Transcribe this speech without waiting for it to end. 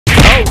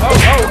Head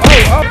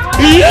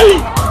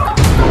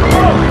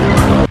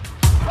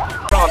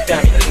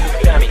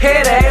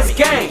ass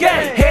gang,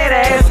 head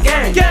ass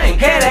gang,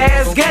 head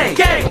ass gang,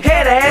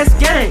 head ass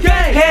gang,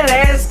 head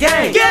ass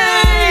gang,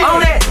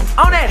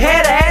 on that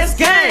head ass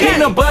gang.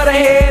 Peanut butter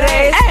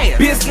head ass,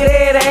 biscuit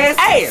head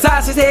ass,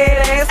 sausage head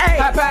ass,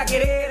 hot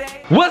pocket head ass.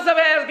 What's up,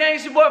 ass gang?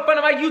 It's your boy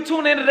FunnyMike. You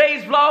tune in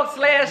today's vlog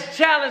 /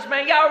 challenge,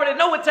 man. Y'all already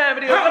know what time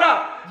it is. What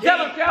up? Tell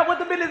them, y'all, what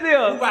the business is. We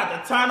about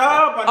to turn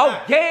up.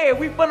 Oh yeah,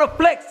 we finna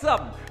flex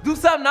something. Do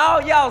something to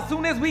all y'all.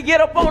 Soon as we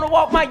get up on the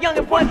walk, my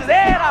youngin' punch his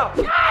head out.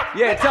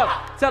 Yeah,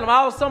 tell them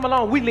all summer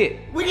long we lit.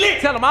 We lit.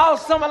 Tell them all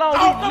summer long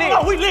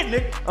we lit,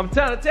 nigga. I'm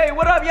trying to tell you,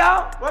 what up,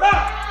 y'all? What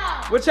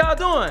up? What y'all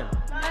doing?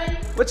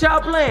 What y'all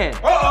playing?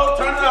 Turn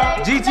it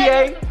up.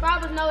 GTA?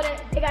 Brothers know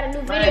that they got a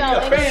new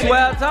video.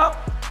 Swell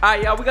talk.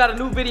 Alright, y'all, we got a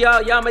new video.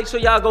 Y'all make sure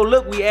y'all go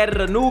look. We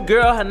added a new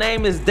girl. Her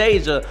name is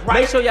Deja.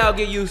 Make sure y'all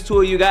get used to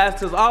it, you guys,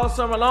 because all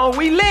summer long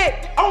we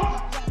lit. Ooh,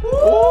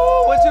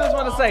 what you just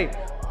want to say?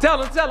 Tell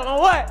them on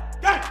what?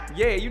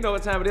 Yeah, you know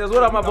what time it is.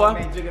 What up, my boy?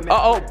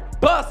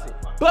 Bust it.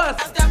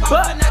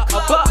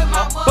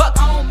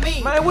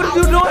 Man, what are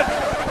you doing?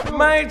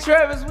 Man,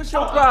 Travis, what's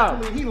your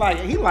problem? He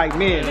like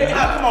men.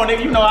 Come on,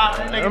 nigga, you know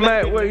I.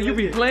 Man, what, you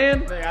be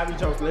playing? I be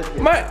joking.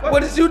 Man,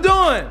 what is you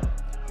doing?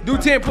 Do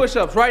 10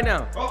 push-ups right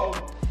now.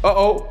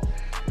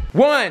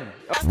 One.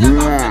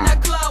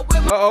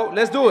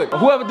 Let's do it.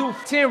 Whoever do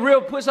 10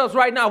 real push-ups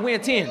right now win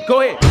 10.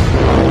 Go ahead.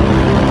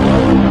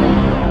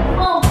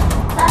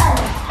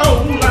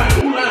 Who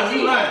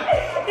lying?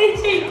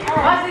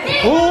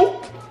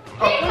 Who?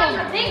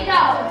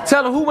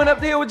 Tell them who went up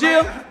there with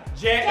Jill?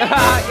 Jack.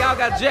 Y'all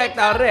got jacked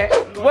out of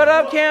that. What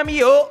up, Cam?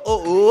 You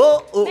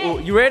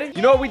ready?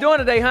 You know what we doing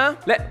today, huh?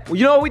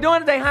 You know what we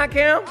doing today, huh,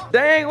 Cam?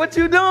 Dang, what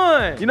you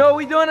doing? You know what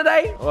we doing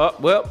today?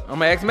 Well, I'm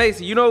gonna ask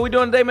Macy. You know what we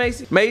doing today,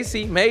 Macy?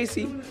 Macy.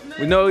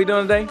 We know what we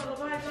doing today?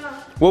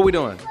 What we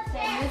doing?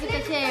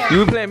 Musical chairs.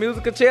 You playing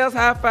musical chairs?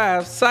 High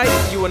five. Sight.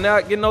 You will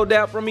not get no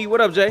doubt from me.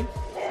 What up, Jay?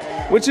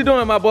 What you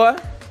doing, my boy?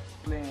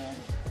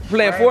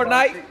 Playing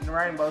Fortnite?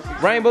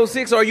 Rainbow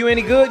Six. Are you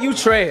any good? You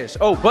trash.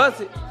 Oh, bust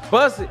it.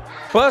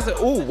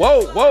 Ooh,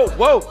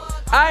 whoa.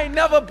 I ain't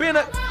never been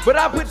but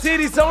I put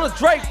titties on a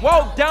Drake.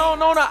 Walk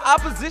down on an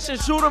opposition,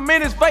 shoot him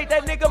in his face.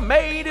 That nigga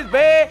made his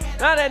bed.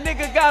 Now that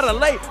nigga gotta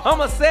lay.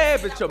 I'm a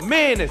savage, a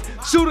menace.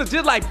 Shooter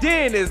just like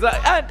Dennis.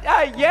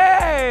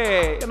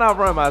 Yeah. And I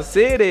run my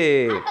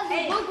city.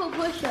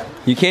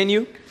 You can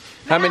you?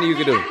 How many you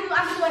can do?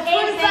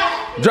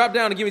 Drop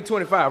down and give me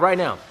 25 right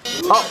now.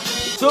 2,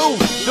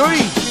 3,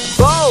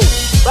 4,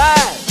 5,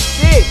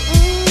 6,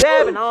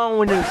 7. I don't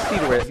want to see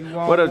the rest.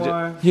 What up,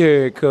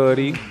 Jay? Yeah,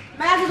 Cuddy.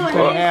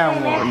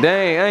 Dang,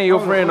 I ain't your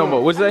friend no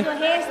more. What's that?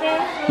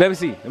 Let me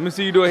see. Let me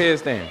see you do a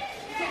headstand.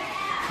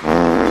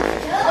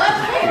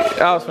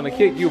 I was finna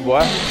kick you,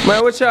 boy.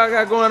 Man, what y'all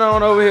got going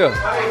on over here?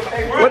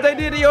 What they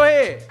did to your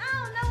head? I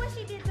don't know what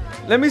she did to my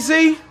head. Let me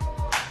see.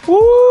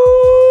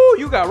 Woo!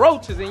 You got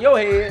roaches in your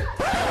head.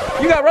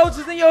 You got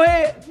roaches in your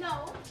head?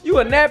 No. You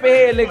a nappy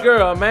head little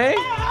girl, man.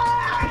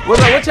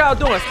 What y'all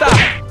doing?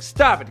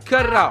 Stop it.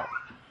 Cut it out.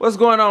 What's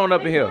going on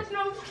up in here?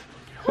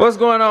 What's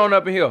going on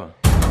up in here?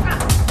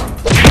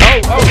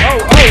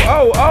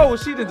 Oh,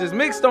 she done just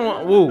mixed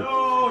on. Woo.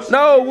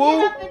 No,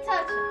 woo.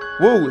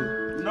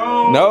 Woo.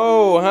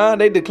 No, huh?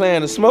 They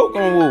declaring the smoke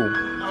on woo.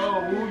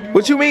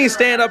 What you mean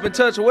stand up and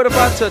touch her? What if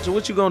I touch her?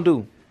 What you gonna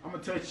do? I'm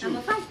gonna touch you.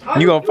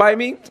 You gonna fight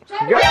me?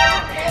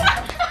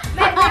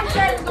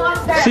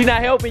 She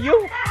not helping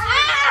you?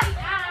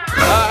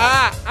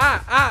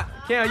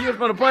 Cam, you was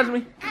gonna punch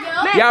me?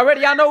 Y'all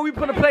ready? Y'all know we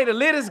finna play the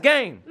littest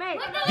game.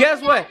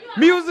 Guess what?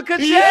 Musical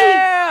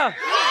chair!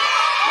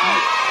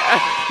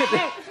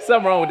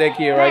 Something wrong with that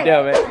kid right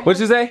there, man. What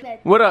you say?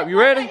 What up? You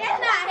ready?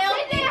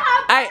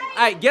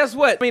 Alright, guess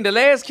what? I mean, the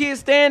last kid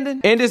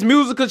standing in this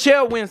musical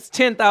chair wins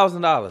 $10,000.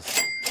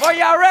 Are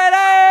y'all ready?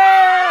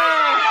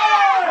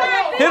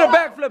 Hit a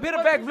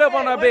backflip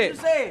on our bed.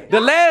 The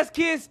last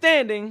kid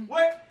standing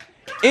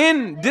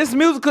in this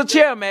musical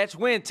chair match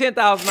wins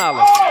 $10,000.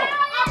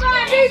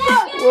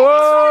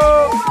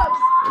 Whoa!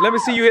 Let me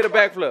see you hit a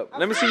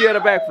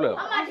backflip.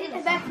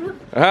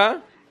 Huh?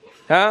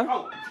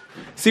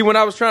 See, when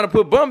I was trying to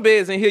put bum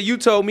beds in here, you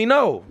told me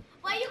no.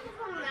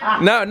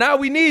 Now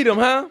we need them,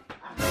 huh?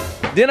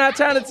 Then I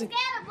try to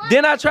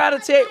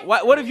tell.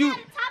 What if you?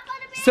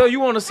 So you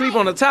want to sleep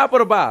on the top or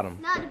the bottom?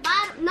 No, the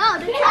bottom. No,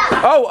 the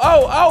top.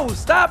 Oh!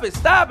 Stop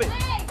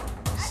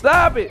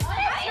it!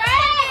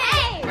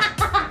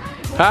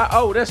 Huh?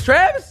 Oh, that's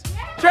Travis?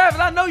 Travis,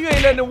 I know you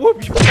ain't letting them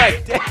whoop you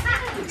like that.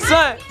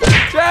 Son,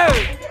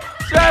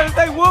 Travis,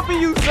 they whooping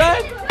you,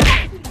 son.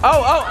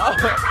 Oh.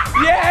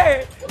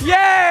 Yeah.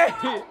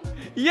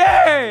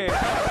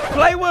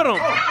 Play with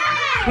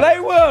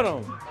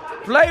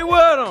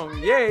them.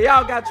 Yeah,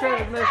 y'all got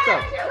Travis messed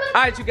up.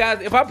 All right, you guys,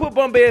 if I put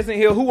bum beds in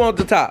here, who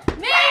wants the top?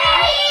 Me!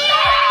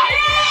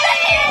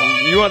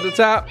 You want the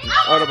top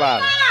or the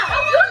bottom?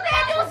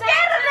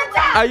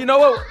 You know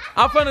what?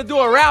 I'm finna do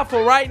a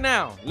raffle right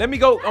now. Let me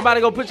go. I'm about to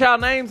go put y'all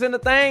names in the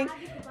thing.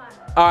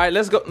 All right,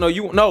 let's go. No,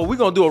 we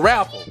gonna do a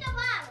raffle.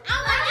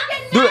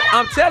 Dude,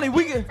 I'm telling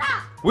you,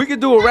 we can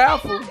do a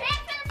raffle.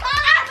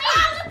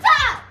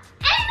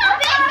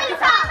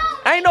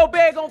 Ain't no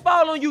bag gonna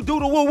fall on you, do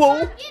the woo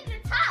woo.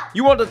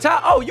 You want the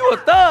top? Oh, you a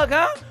thug,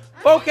 huh?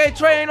 Okay,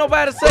 Trey, ain't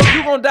nobody say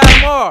you gonna die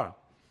tomorrow.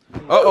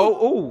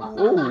 Ooh.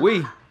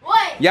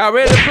 Y'all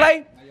ready to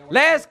play?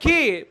 Last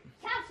kid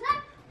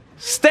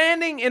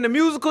standing in the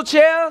musical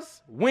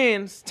chairs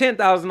wins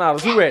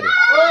 $10,000. Who ready?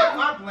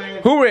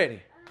 Who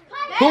ready?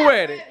 Who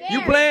ready?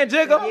 You playing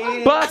Jigger?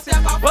 Bust it,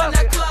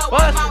 bust it, bust it,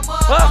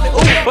 bust it,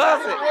 ooh,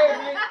 bust it.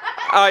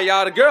 All right,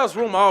 y'all, the girls'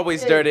 room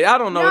always dirty. I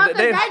don't know.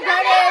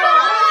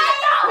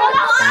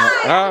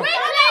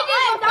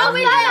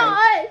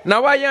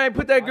 Now, why y'all ain't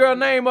put that girl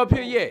name up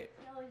here yet?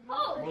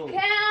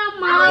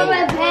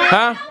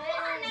 Huh?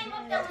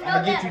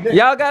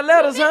 Y'all got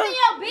letters, huh?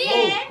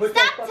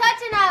 Stop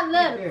touching our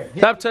letters.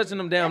 Stop touching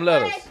them damn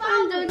letters.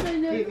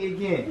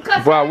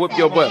 Before I whoop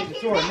your butt.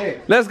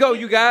 Let's go,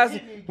 you guys.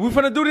 We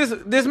finna do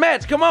this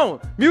match. Come on.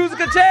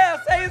 Musical chairs,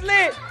 say it's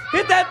lit.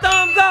 Hit that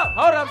thumbs up.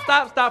 Hold up,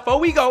 stop. Before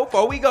we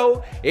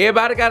go.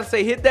 Everybody gotta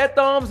say hit that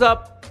thumbs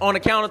up on the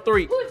count of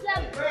 3.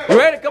 You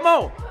ready? Come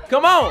on.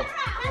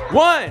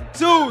 1,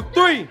 2,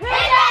 3.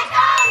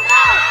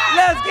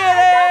 Let's get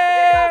it.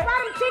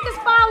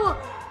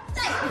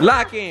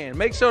 Lock in.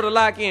 Make sure to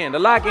lock in. The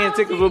lock in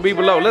tickets will be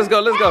below. Let's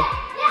go. Come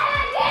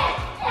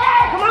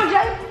on,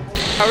 Jay.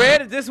 All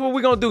right, this is what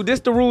we're gonna do. This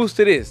the rules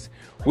to this.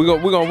 We're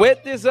gonna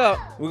wet this up.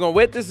 We're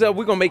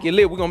gonna make it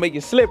lit. We're gonna make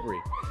it slippery.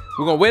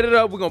 We're gonna wet it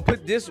up. We're gonna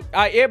put this.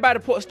 Everybody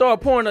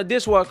start pouring a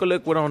dishwasher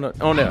liquid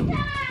on there.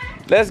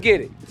 Let's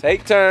get it.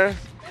 Take turns.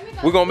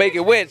 We're gonna make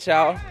it wet,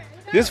 y'all.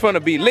 This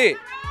finna be lit.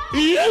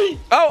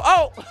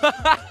 Oh.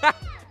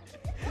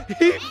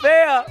 He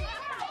fell.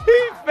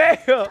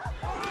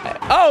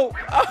 Oh.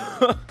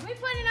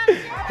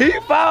 He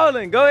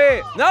falling. Go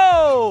ahead.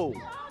 No.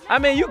 I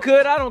mean, you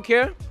could. I don't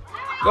care.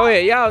 Go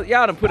ahead. Y'all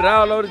done put it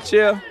all over the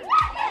chair.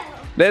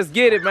 Let's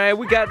get it, man.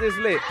 We got this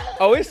lit.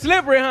 Oh, it's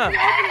slippery, huh?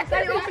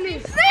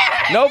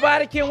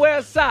 Nobody can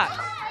wear socks.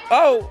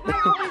 Oh.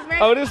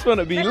 Oh, this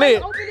finna be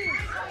lit.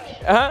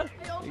 Huh?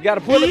 You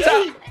gotta pull the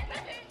top.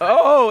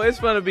 Oh, it's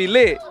finna be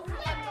lit.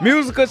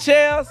 Musical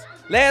chairs.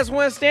 Last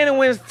one standing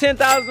wins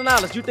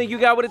 $10,000. You think you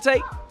got what it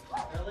take?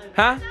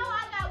 Huh?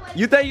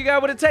 You think you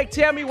got what it take?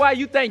 Tell me why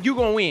you think you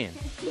gonna win.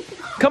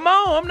 Come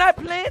on, I'm not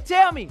playing.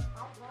 Tell me.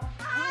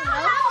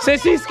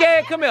 Since she's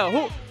scared, come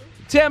here.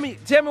 Tell me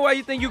why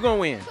you think you gonna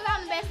win. Because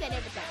I'm the best at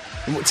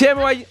everything. Tell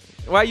me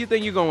why you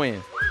think you gonna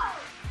win.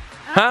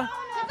 Huh?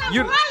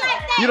 You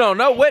don't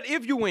know. What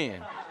if you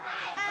win?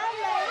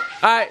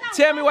 All right,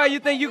 tell me why you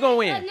think you gonna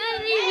win. None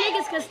of these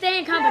niggas can stay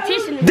in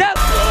competition.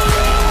 That's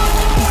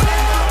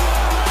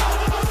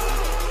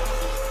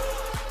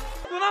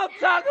what I'm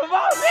talking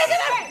about, nigga.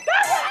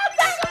 That's what I'm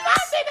talking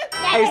about, nigga.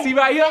 Hey, see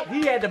right here?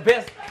 He had the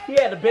best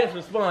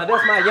response.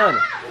 That's my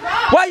youngin'.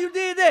 Why you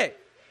did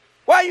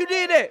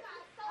that?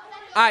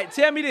 All right,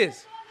 tell me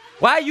this.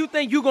 Why you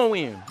think you gonna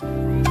win?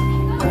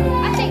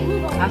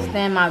 I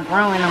stand my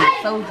ground and I'm a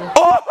soldier.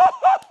 Oh,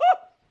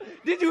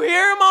 did you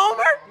hear him,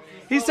 Homer?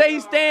 He say he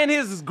stand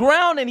his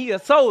ground and he a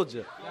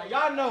soldier.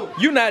 Y'all know.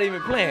 You not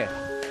even playing.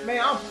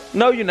 Man,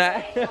 No, you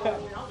not. Hey,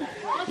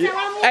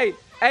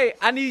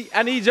 I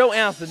need your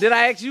answer. Did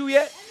I ask you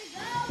yet?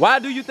 Why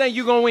do you think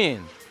you gonna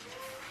win?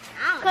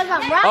 Because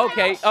I'm right.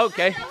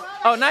 Okay.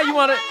 Oh, now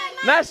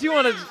she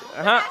wanna,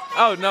 huh?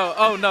 Oh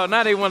no,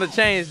 now they wanna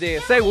change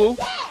this. Say, Woo,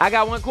 I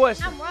got one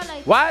question.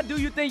 Why do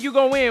you think you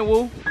gonna win,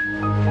 Woo?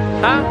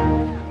 Huh?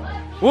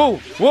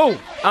 Woo,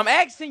 I'm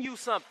asking you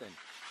something.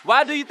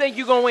 Why do you think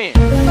you gonna win?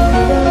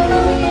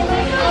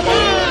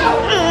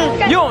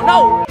 You don't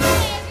know.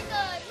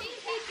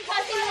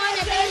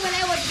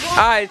 All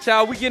right,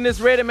 y'all, we getting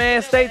this ready,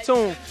 man. Stay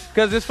tuned,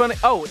 cause it's funny.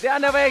 Oh, I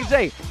never asked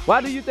Jay.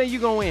 Why do you think you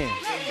gonna win?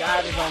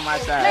 God is on my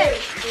side.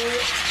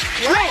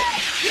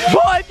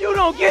 Boy, if you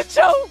don't get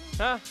your,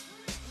 huh?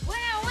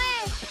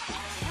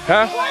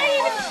 Huh?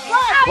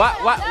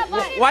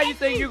 Why you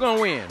think you gonna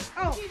win?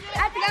 Oh,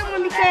 I think I'm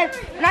gonna because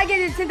when I get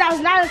this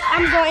 $10,000,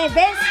 I'm gonna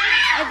invest,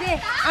 and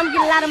then I'm gonna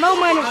get a lot of more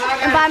money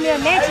and buy me a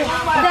mansion.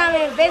 Then I'm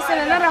gonna invest in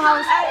another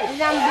house, and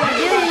then I'm gonna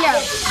be a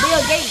billionaire.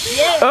 Bill Gates,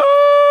 yeah.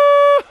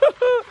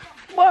 Oh,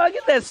 boy,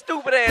 get that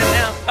stupid ass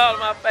down out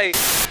of my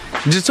face.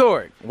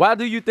 Jatori, why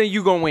do you think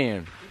you gonna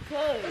win?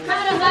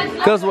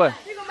 Cause what?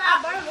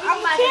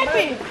 I'm a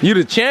champion. You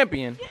the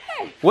champion?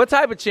 Yeah. What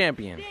type of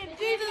champion?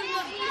 Jesus,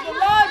 the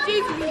Lord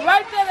Jesus is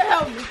right there to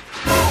help me.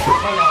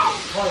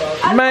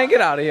 Man,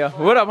 get out of here.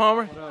 What up,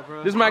 Homer? What up,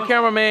 bro? This is my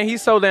cameraman.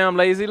 He's so damn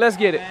lazy. Let's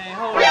get it.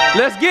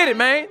 Let's get it,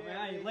 man.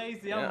 I ain't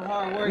lazy. I'm a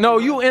hard worker. No,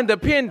 you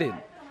independent.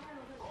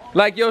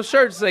 Like your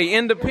shirt say,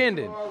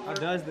 independent. How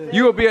does this?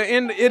 You will be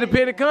an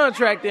independent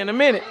contractor in a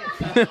minute.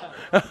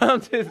 I'm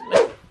just.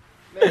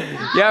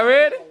 Y'all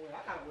ready?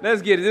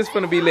 Let's get it. This is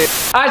finna be lit.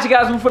 All right, you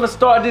guys, we're finna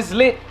start this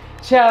lit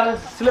challenge,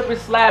 slip and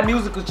slide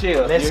musical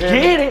chairs. Let's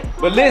get it.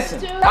 But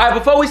listen, all right,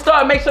 before we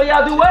start, make sure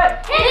y'all do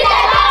what? Hit that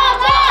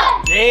thumbs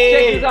up!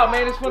 Check this out,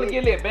 man. It's finna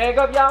get lit. Bag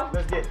up, y'all.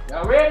 Let's get it.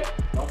 Y'all ready?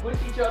 Don't push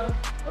each other.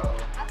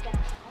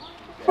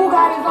 Who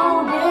got his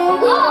own day?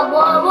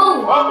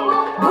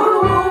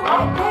 Boy,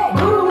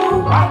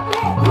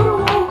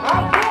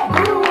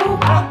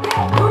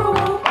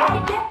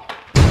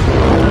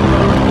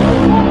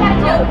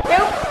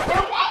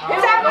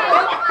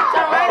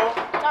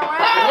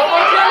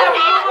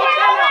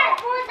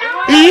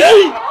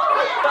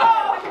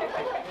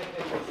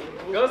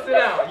 Go sit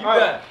down. You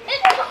done.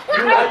 You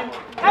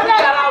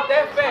got out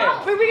that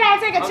fast. We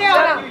gotta take a chill now.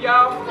 I'm telling you,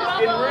 y'all,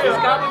 in real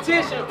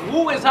competition,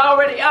 Woo is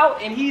already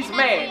out and he's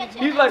mad.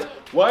 He's like,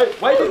 why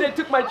did they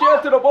took my chair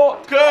to the ball?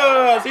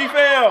 Cause he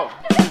fell.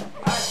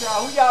 Alright,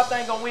 y'all, who y'all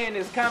think gonna win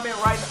this? Comment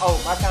right now. Oh,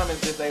 my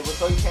comment's disabled,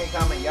 so you can't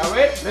comment. Y'all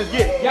ready? Let's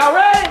get it. Y'all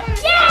ready?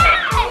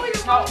 Yeah!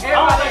 No,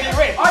 everybody get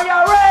ready. Are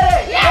y'all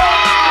ready? Yeah!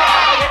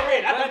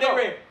 I thought they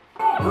ready.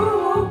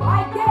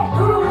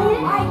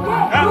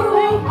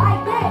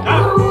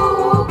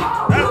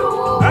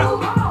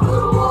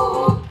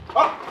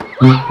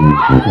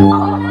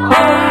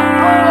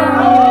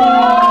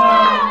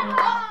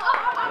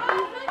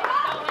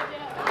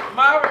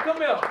 Myra, come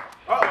here.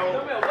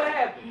 Come here. What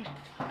happened?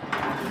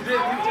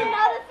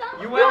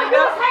 You went in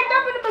there? Packed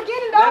up in the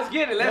beginning, though. Let's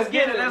get it. Let's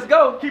get it. Let's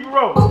go. Keep it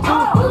rolling.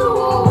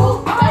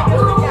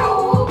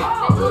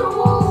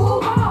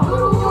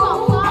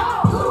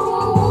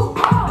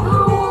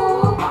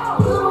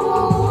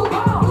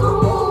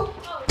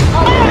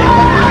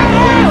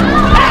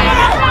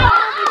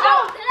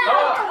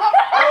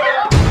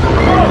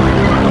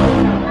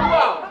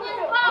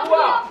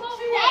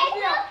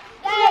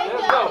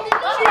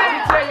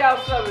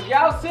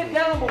 Y'all sit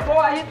down before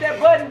I hit that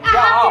button. Y'all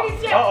out.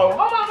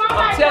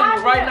 I'm telling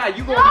you right now,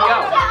 you gonna be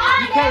out.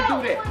 You can't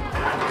do that.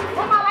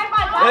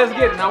 Let's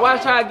get it. Now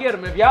watch how I get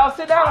them. If y'all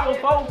sit down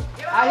before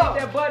I hit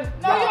that button,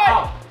 y'all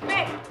out.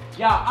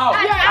 Y'all out.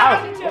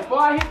 Before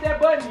I hit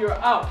that button, you're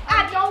out.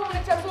 I don't want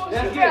to tell you.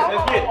 Let's get it.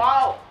 Let's get it.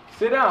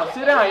 Sit down.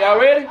 Sit down. Y'all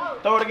ready?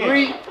 Throw it again.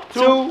 3,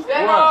 2, 1.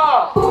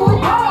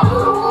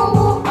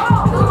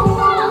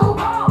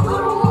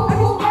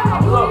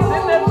 Look, sit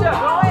in that chair. Go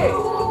ahead.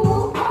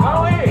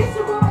 Go ahead.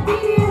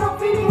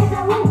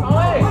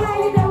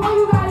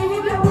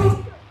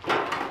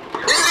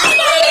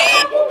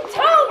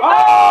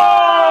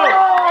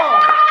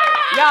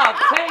 Y'all,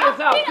 take us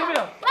out. Come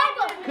here.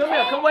 Come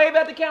here. Come wave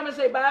at the camera and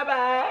say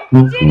bye-bye.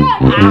 Got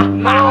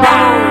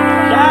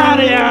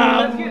it.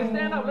 Let's get it.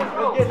 Stand up. Let's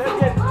go. Let's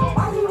get it.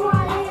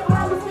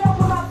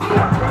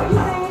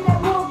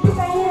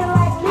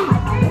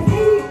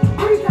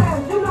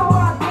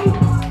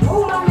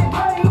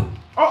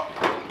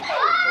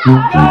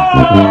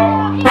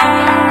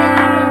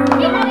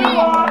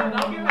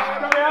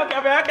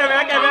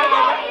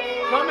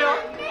 Come here.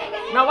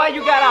 Now, why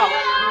you got out?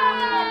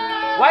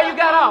 Why you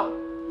got out?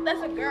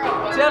 That's a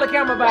girl. Tell the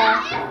camera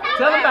bye.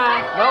 Tell them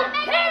bye. Nope.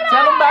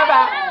 Tell them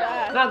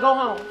bye-bye. Now go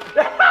home. Don't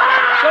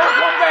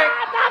come back.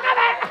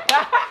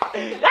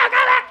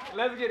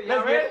 Let's get it.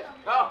 Y'all ready?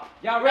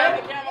 Y'all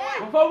ready?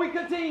 Before we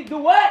continue, do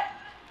what?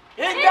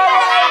 Hit the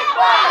right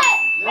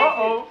button.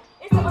 Uh-oh.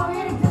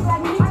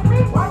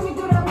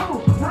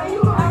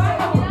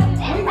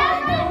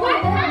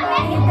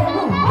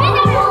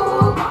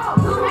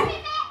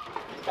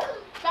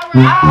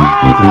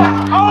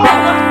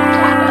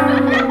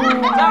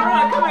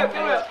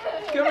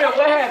 Come here.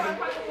 What happened?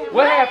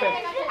 What happened?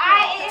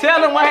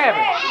 Tell them what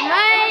happened.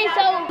 Man,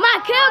 so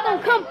my kid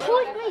gonna come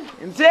push me.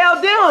 And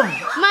tell them.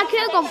 My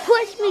kid gonna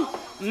push me.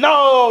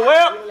 No,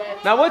 well.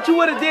 Now what you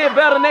would have did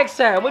better next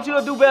time? What you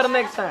would do better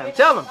next time?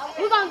 Tell them.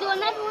 We gonna do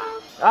another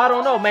one? I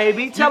don't know,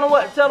 maybe. Tell them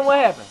what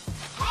happened.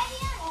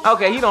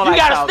 Okay, he don't like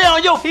You gotta talking. stay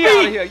on your He out of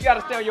feet. here. You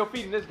gotta stay on your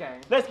feet in this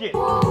game. Let's get it.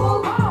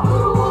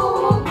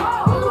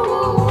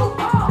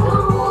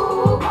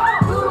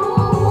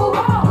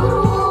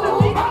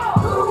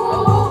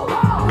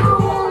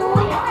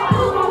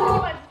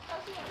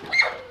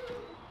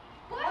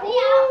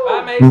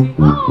 Bye, Macy.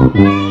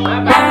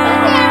 Bye, bye.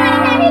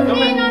 Come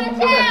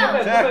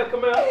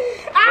here.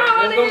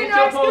 Let's go get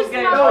your post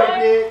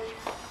game.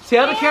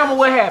 Tell the camera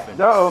what happened.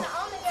 No.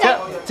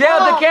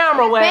 Tell the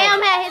camera what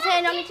happened. Bam had his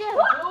hand on the chair.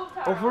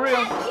 Oh, for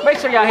real? Make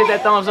sure y'all hit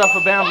that thumbs up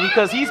for Bam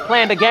because he's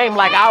playing the game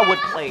like I would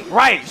play.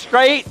 Right,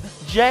 straight.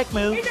 Jack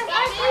move. Let's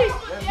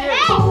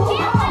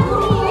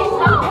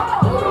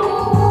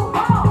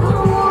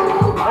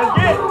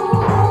get it.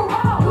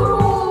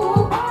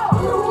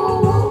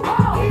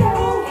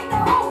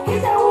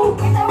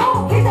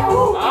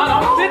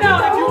 Sit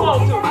down if you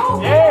want to.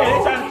 Yeah, they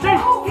trying to cheat.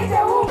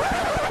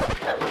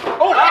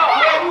 Oh,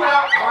 yeah, you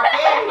out.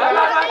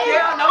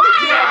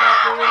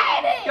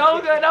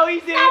 No, he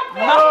did.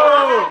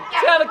 No.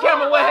 Tell the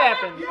camera what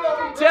happened.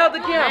 Tell the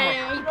camera.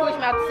 Man, he pushed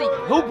me out the seat.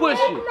 Who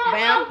pushed you?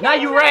 Bam. Now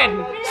you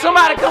ratting.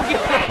 Somebody come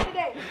get him.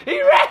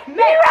 He ratting.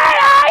 He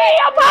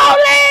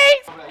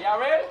police. Y'all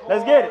ready?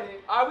 Let's get it.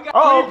 All right, we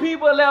got 3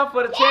 people left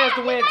for the chance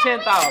to win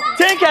 10,000.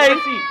 10K.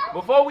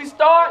 Before we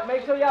start,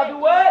 make sure y'all do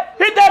what?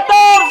 Hit that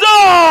thumbs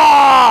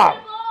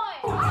up.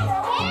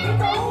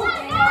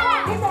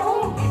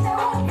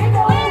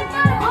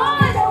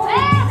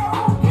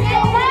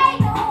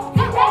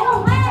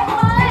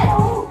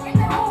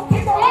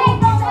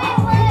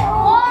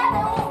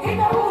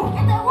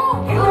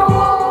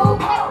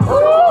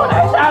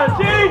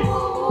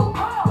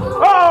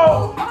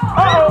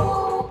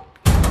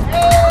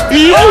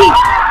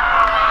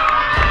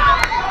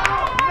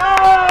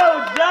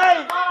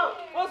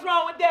 What's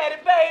wrong with Daddy,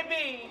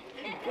 baby?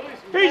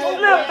 He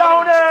slipped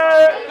on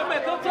it. Come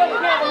here, come tell the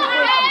camera who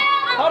pushed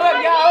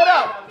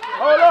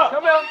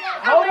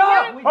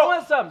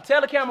happened?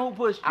 Tell the camera who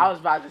pushed you. I was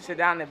about to sit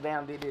down and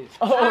Bam did this.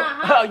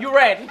 Oh, you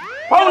ready? Police.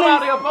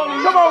 Out here,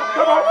 police. Come on,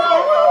 come on, come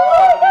on.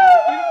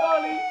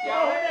 Police.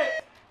 Y'all ready?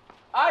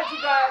 All right,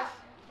 you guys.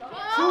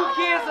 2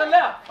 kids are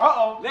left.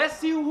 Let's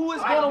see who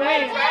is gonna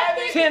win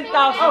 $10,000.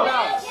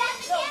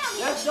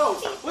 Let's go.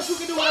 What you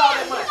can do with all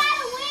that money?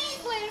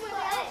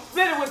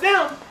 Split it with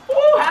them. Woo,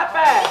 high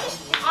five.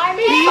 I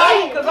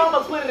mean, because I'm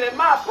gonna put it in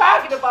my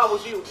pocket if I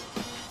was you.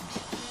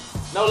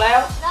 No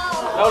laugh?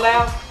 No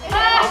laugh?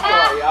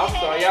 I'm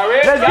sorry. Y'all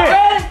ready? Let's Y'all get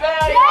it.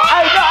 ready?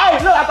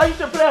 Hey, look, I thought you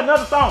should play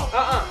another song.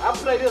 I'll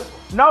play this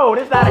one. No,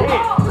 this not a hit.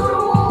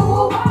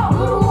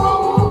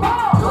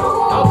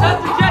 Don't touch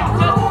the check,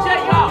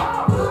 y'all.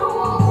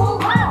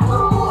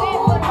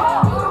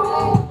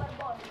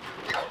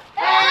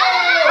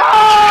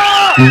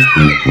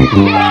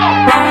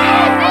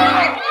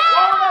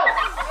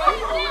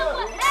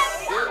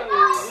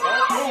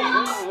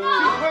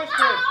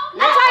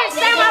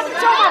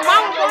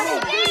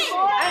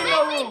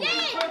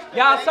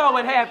 Y'all saw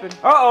what happened.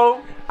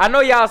 I know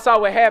y'all saw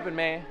what happened,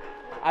 man.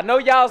 I know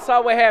y'all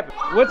saw what happened.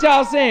 What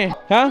y'all saying?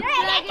 Huh?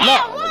 No,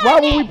 why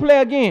would we play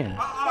again?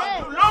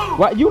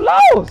 What? You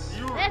lost.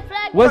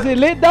 Was it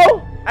lit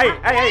though?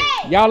 Hey.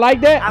 Y'all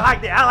like that? I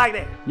like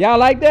that. Y'all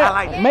like that? I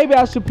like that. Maybe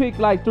I should pick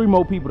like 3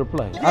 more people to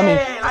play. I mean,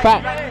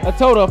 a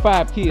total of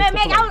 5 kids. Man, to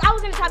play. I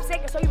was in the top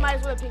second, so you might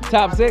as well pick me.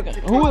 Top second.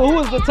 Who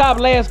was the top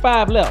last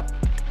 5 left?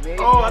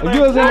 Oh, I If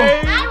you was in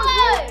think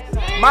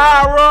I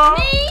Myra.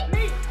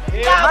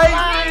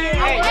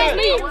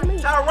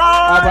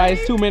 All right,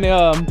 it's too many.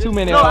 No, I think too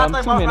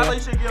many. you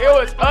should give It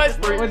was us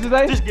 3. What'd you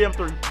say? Just give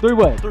him 3. 3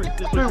 what? 3.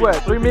 3 what?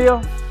 3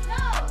 meal?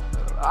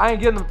 I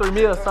ain't giving them 3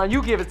 meals, son.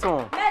 You give it to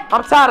them.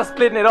 I'm tired of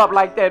splitting it up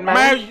like that, man.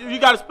 Man, you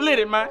gotta split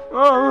it, man.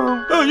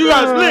 You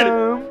gotta split it.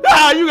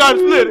 Ah, you gotta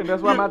split it.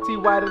 That's why my tea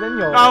whiter than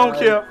yours. I don't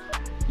care.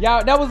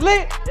 Y'all, that was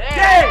lit.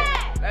 Yeah.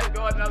 Let's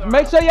go another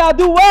Make sure y'all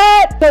do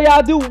what? So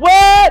y'all do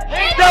what?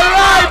 The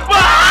life.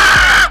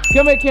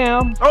 Come here,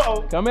 Cam.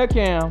 Uh-oh. Come here,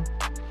 Cam.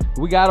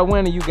 We got a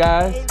winner, you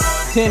guys.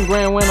 10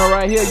 grand winner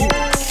right here.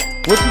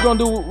 What you gonna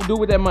do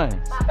with that money?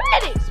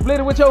 Split it. Split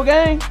it with your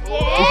gang?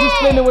 Yeah. Is you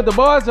splitting it with the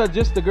boys or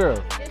just the girls?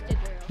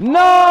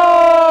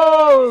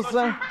 No,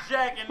 son.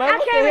 Jacking Man,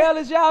 what the hell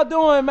is y'all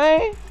doing,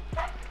 man?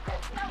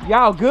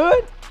 Y'all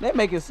good? They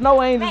making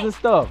snow angels and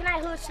stuff. Can I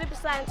hood slip and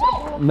slide into the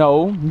pool?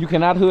 No, you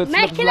cannot hood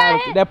Man, slip can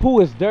slide. I- That pool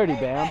is dirty,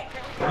 man.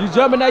 You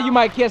jumping there, you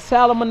might catch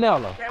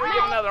salmonella. Can we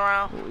get another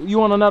round? You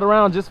want another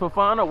round just for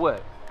fun or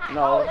what?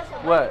 No.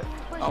 What?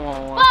 I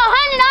want one.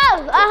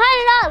 $100.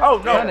 $100.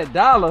 Oh, no.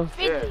 $100?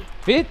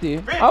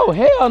 50? Oh,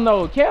 hell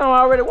no. Cam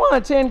already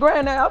won 10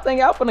 grand now. I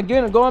think y'all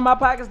finna go in my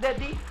pockets that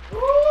deep.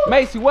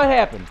 Macy, what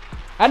happened?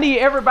 I need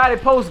everybody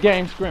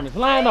post-game scrimmage.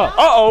 Line up.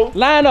 Uh-oh.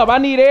 Line up. I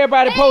need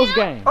everybody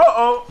post-game.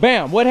 Uh-oh.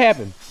 Bam, what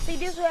happened? See,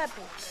 this what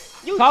happened.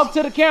 Talk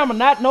to the camera,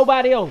 not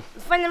nobody else.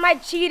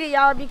 FunnyMike cheated,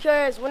 y'all,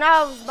 because when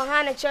I was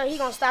behind the chair, he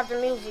gonna stop the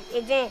music.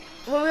 And then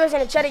when we was in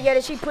the chair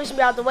together, she pushed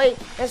me out the way,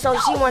 and so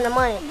she won the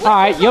money. All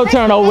right, your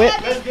turn, over it.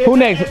 Who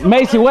next?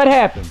 Macy, what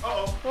happened?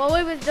 When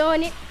we was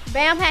doing it,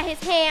 Bam had his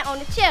hand on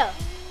the chair.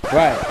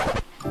 Right.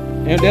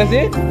 And that's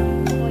it?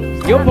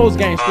 Your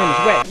post-game scrimmage.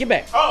 Wait, get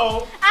back.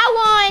 Uh-oh.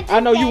 I won. I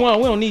know you won.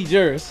 We don't need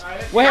yours.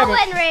 What I happened?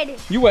 wasn't ready.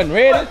 You wasn't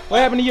ready? What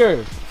happened to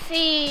yours?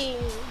 See,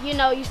 you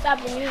know, you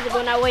stopped the music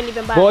when I wasn't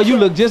even by. Boy, you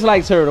look just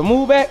like Turtle.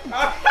 Move back.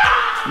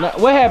 Now,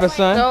 what happened,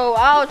 son? So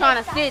I was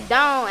trying to sit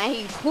down and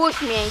he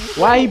pushed me. And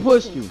Why he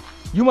pushed you?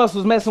 You must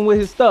was messing with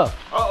his stuff.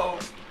 Uh-oh.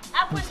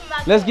 I pushed him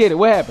out. Let's get it.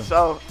 What happened?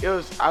 So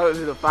I was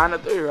in the final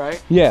 3,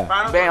 right? Yeah.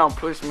 Bam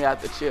pushed me out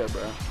the chair,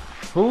 bro.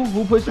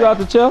 Who pushed you out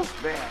the chair?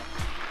 Bam.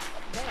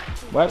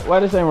 Why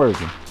this ain't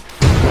working?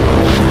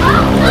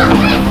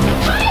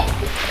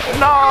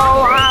 No,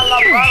 I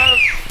love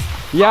brothers.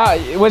 Y'all,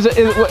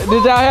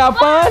 did y'all have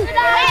fun?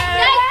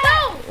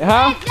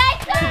 Huh?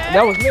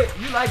 That was lit.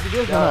 You liked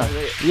it, huh?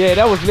 Yeah,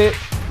 that was lit.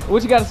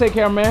 What you got to say,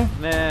 cameraman?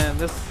 Man,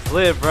 this is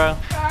lit, bro.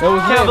 That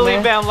was Can't lit, believe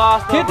man. Bam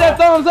lost. Hit that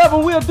thumbs up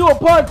and we'll do a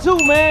part 2,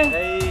 man.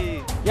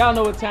 Hey. Y'all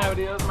know what time it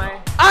is,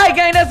 man. All right,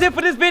 gang, that's it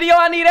for this video.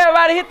 I need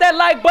everybody to hit that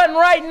like button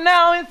right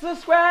now and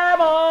subscribe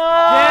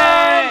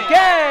on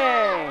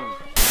gang.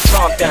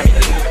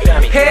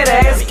 Head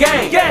ass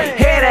gang,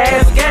 head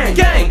ass gang,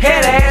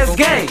 head ass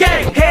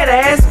gang, head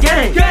ass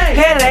gang,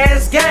 head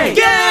ass gang,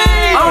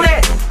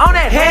 on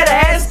that head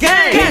ass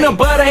gang, peanut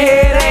butter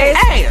head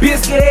ass,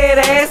 biscuit head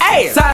ass.